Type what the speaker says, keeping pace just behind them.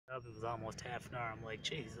It was almost half an hour. I'm like,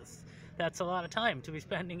 Jesus, that's a lot of time to be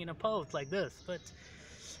spending in a pose like this. But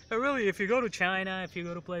really, if you go to China, if you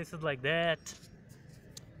go to places like that,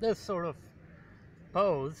 this sort of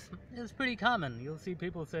pose is pretty common. You'll see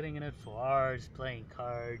people sitting in it for hours, playing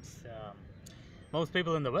cards. Most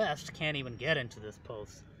people in the West can't even get into this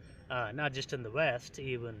pose. Not just in the West,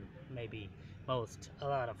 even maybe a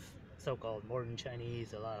lot of so-called modern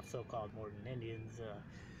Chinese, a lot of so-called modern Indians,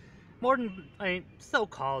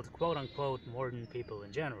 so-called quote-unquote modern people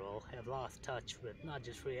in general have lost touch with not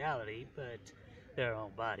just reality, but their own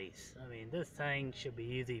bodies. I mean, this thing should be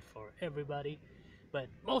easy for everybody, but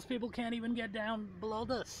most people can't even get down below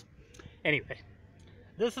this. Anyway,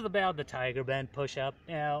 this is about the tiger bend push-up.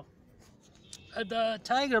 Now, the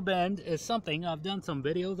tiger bend is something I've done some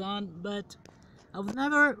videos on, but I was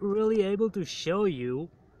never really able to show you.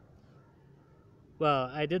 Well,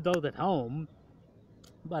 I did those at home,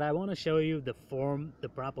 but I want to show you the form, the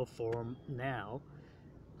proper form now.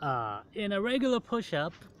 In a regular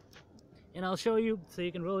push-up, and I'll show you so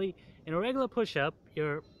you can really, in a regular push-up,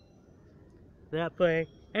 you're that way,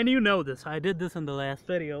 and you know this, I did this in the last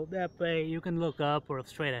video, that way you can look up or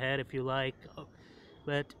straight ahead if you like,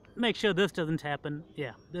 but make sure this doesn't happen.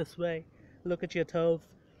 Yeah, this way, look at your toes,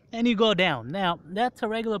 and you go down. Now, that's a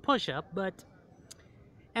regular push-up, but,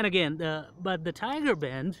 and again, the tiger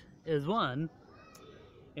bend is one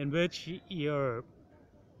in which your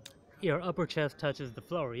upper chest touches the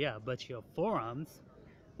floor, yeah, but your forearms,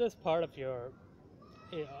 this part of your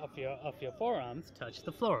forearms touch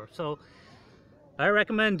the floor. So I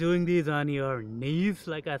recommend doing these on your knees,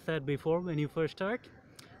 like I said before when you first start.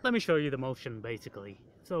 Let me show you the motion basically.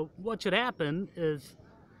 So what should happen is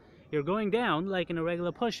you're going down like in a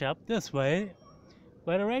regular push-up this way,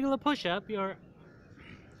 but a regular push-up, your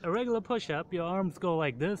arms go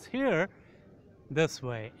like this here, this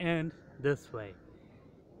way, and this way,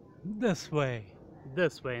 this way,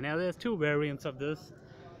 this way. Now there's two variants of this.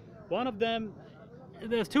 One of them,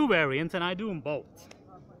 there's two variants, and I do them both.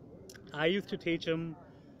 I used to teach them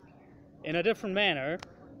in a different manner,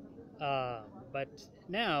 but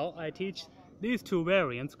now I teach these two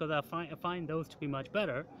variants because I find those to be much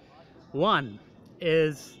better. One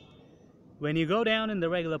is when you go down in the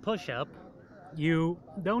regular push-up, you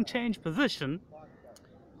don't change position,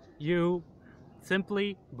 you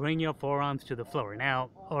simply bring your forearms to the floor now,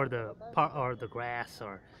 or the grass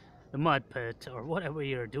or the mud pit or whatever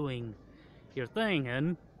you're doing your thing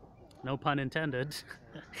in, no pun intended.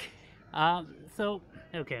 So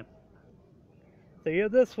okay, so you're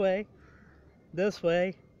this way.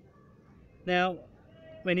 Now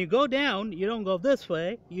when you go down, you don't go this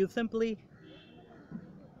way, you simply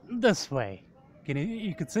this way.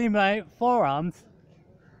 You can see my forearms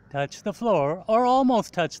touch the floor, or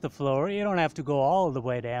almost touch the floor. You don't have to go all the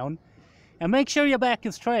way down. And make sure your back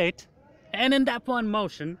is straight, and in that one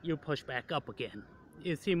motion you push back up again.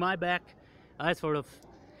 You see my back, I sort of,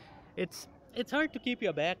 it's hard to keep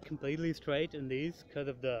your back completely straight in these because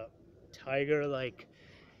of the tiger, like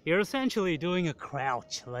you're essentially doing a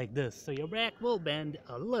crouch like this, so your back will bend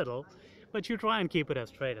a little, but you try and keep it as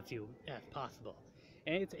straight as possible.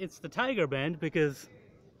 And it's the tiger bend because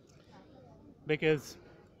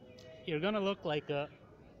you're gonna look like a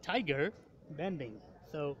tiger bending.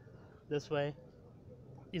 So this way,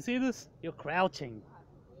 you see this? You're crouching,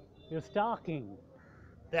 you're stalking,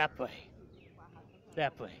 that way.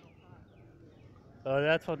 Oh,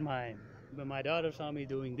 that's what when my daughter saw me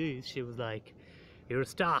doing these, she was like, you're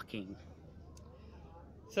stalking.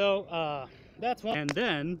 So that's one. And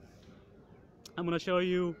then I'm gonna show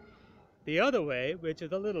you the other way, which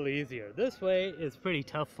is a little easier. This way is pretty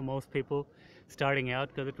tough for most people starting out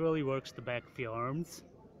because it really works the back of your arms.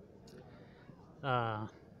 So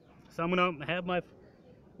I'm gonna have my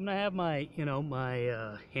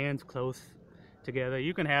my hands close together.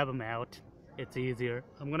 You can have them out, it's easier.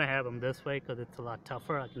 I'm gonna have them this way because it's a lot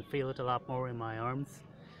tougher. I can feel it a lot more in my arms.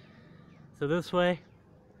 So this way,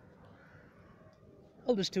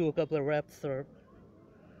 I'll just do a couple of reps or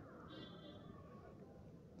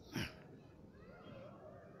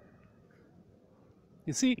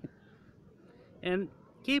you see, and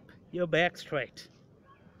keep your back straight.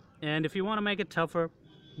 And if you want to make it tougher,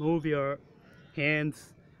 move your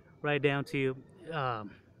hands right down to you.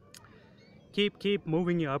 Keep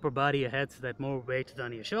moving your upper body ahead so that more weight is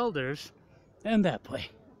on your shoulders, and that way.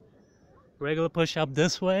 Regular push-up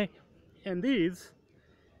this way, and these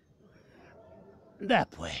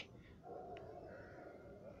that way.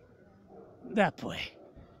 That way.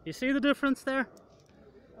 You see the difference there?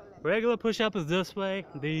 Regular push-up is this way,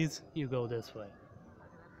 these, you go this way.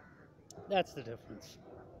 That's the difference.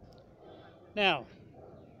 Now,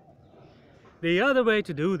 The other way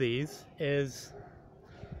to do these is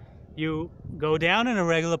you go down in a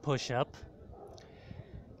regular push-up,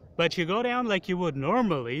 but you go down like you would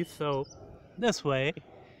normally, so this way,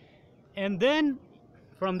 and then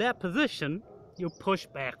from that position you push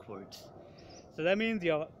backwards. So that means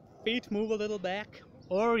your feet move a little back,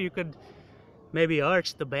 or you could maybe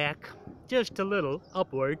arch the back just a little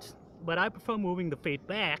upwards, but I prefer moving the feet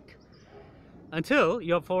back until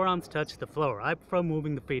your forearms touch the floor. I prefer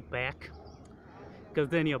moving the feet back because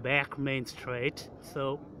then your back remains straight.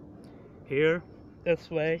 So here, this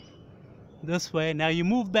way, now you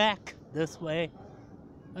move back this way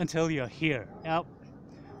until you're here. Now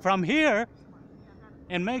from here,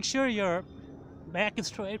 and make sure your back is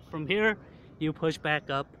straight, from here you push back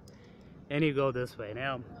up and you go this way.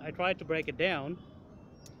 Now I tried to break it down,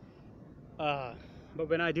 but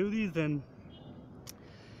when I do these in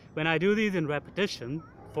repetition,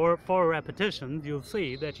 for 4 repetitions, you'll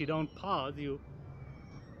see that you don't pause.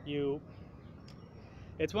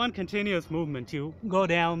 It's one continuous movement. You go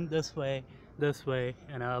down this way,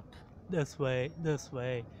 and up, this way,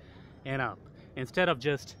 and up, instead of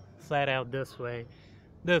just flat out this way.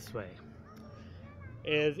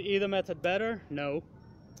 Is either method better? No.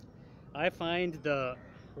 I find the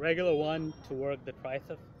regular one to work the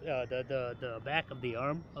triceps, the back of the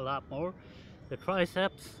arm a lot more. The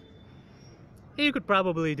triceps, you could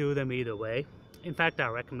probably do them either way. In fact, I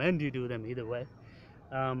recommend you do them either way.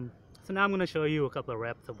 So now I'm going to show you a couple of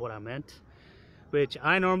reps of what I meant, which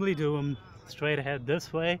I normally do them straight ahead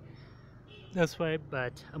this way,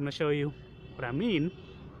 but I'm going to show you what I mean.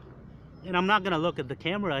 And I'm not going to look at the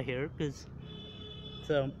camera here, because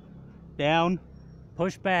so down,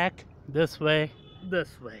 push back, this way,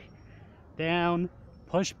 down,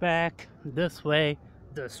 push back, this way,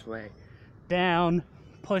 down,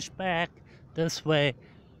 push back, this way.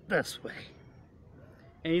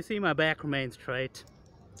 And you see my back remains straight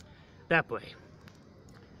that way.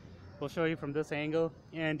 We'll show you from this angle,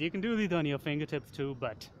 and you can do these on your fingertips too,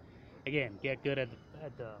 but again, get good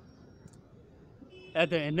at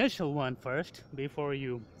the initial one first before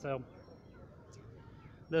you, so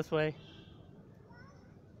this way.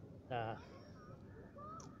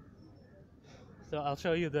 So I'll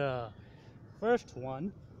show you the first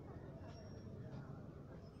one.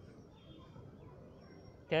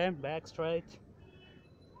 Okay, back straight,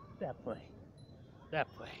 that way.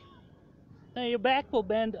 Now your back will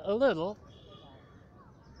bend a little,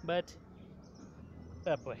 but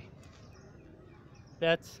that way.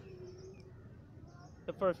 That's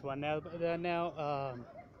the first one. Now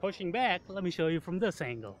pushing back, let me show you from this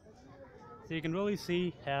angle, so you can really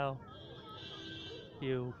see how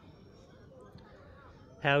you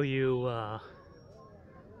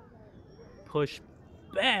push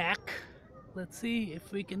back. Let's see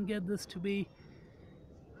if we can get this to be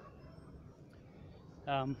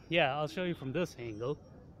yeah, I'll show you from this angle,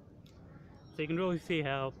 so you can really see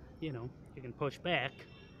how you can push back.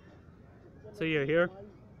 So you're here,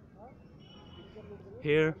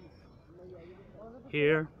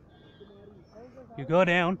 you go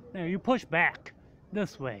down, now you push back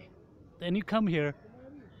this way, then you come here,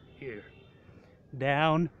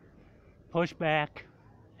 down, push back,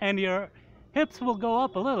 and your hips will go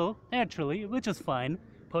up a little naturally, which is fine.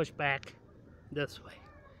 Push back this way,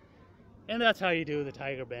 and that's how you do the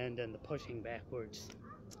tiger bend and the pushing backwards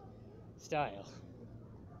style.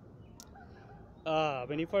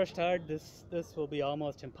 When you first start, this will be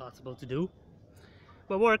almost impossible to do,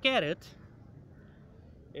 but work at it.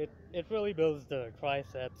 It really builds the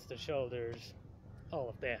triceps, the shoulders, all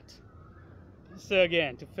of that. So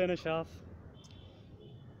again, to finish off,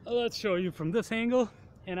 let's show you from this angle,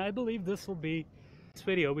 and I believe this will be this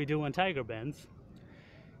video we do on tiger bends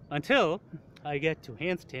until I get to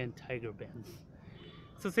handstand tiger bends.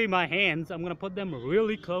 So see my hands, I'm gonna put them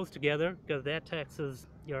really close together because that taxes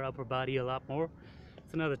your upper body a lot more.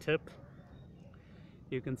 It's another tip.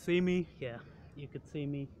 You can see me, yeah, you can see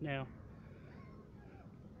me now.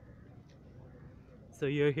 So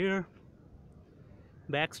you're here,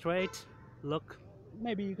 back straight, look,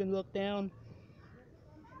 maybe you can look down.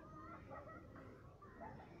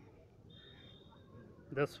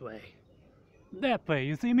 This way, that way,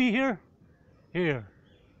 you see me here,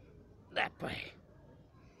 that way.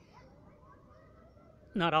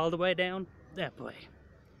 Not all the way down, that way.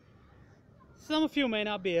 Some of you may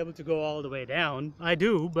not be able to go all the way down. I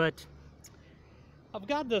do, but I've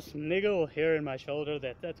got this niggle here in my shoulder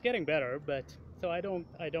that's getting better, but so I don't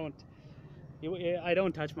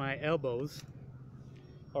touch my elbows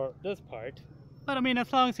or this part. But I mean,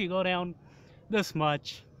 as long as you go down this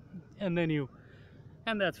much, and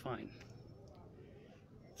that's fine.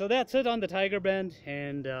 So that's it on the tiger bend,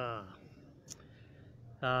 and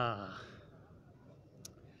Let's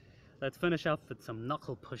finish off with some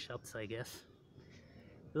knuckle push-ups, I guess.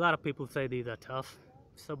 A lot of people say these are tough.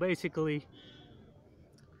 So basically,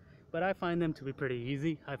 but I find them to be pretty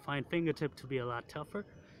easy. I find fingertip to be a lot tougher.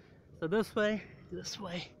 So this way.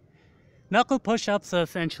 Knuckle push-ups are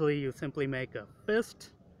essentially you simply make a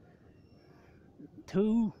fist,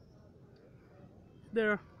 two.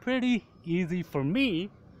 They're pretty easy for me,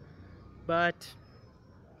 but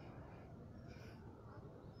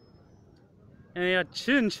and your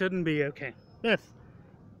chin shouldn't be okay. This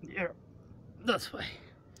way.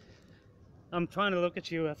 I'm trying to look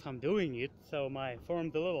at you as I'm doing it, so my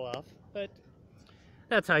form's a little off, but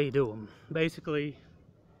that's how you do them. Basically,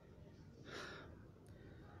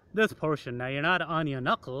 this portion. Now you're not on your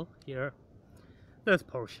knuckle, you're this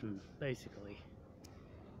portion, basically.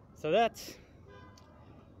 So that's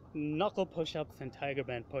knuckle push-ups and tiger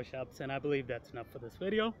bend push-ups, and I believe that's enough for this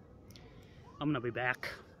video. I'm gonna be back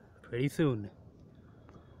pretty soon.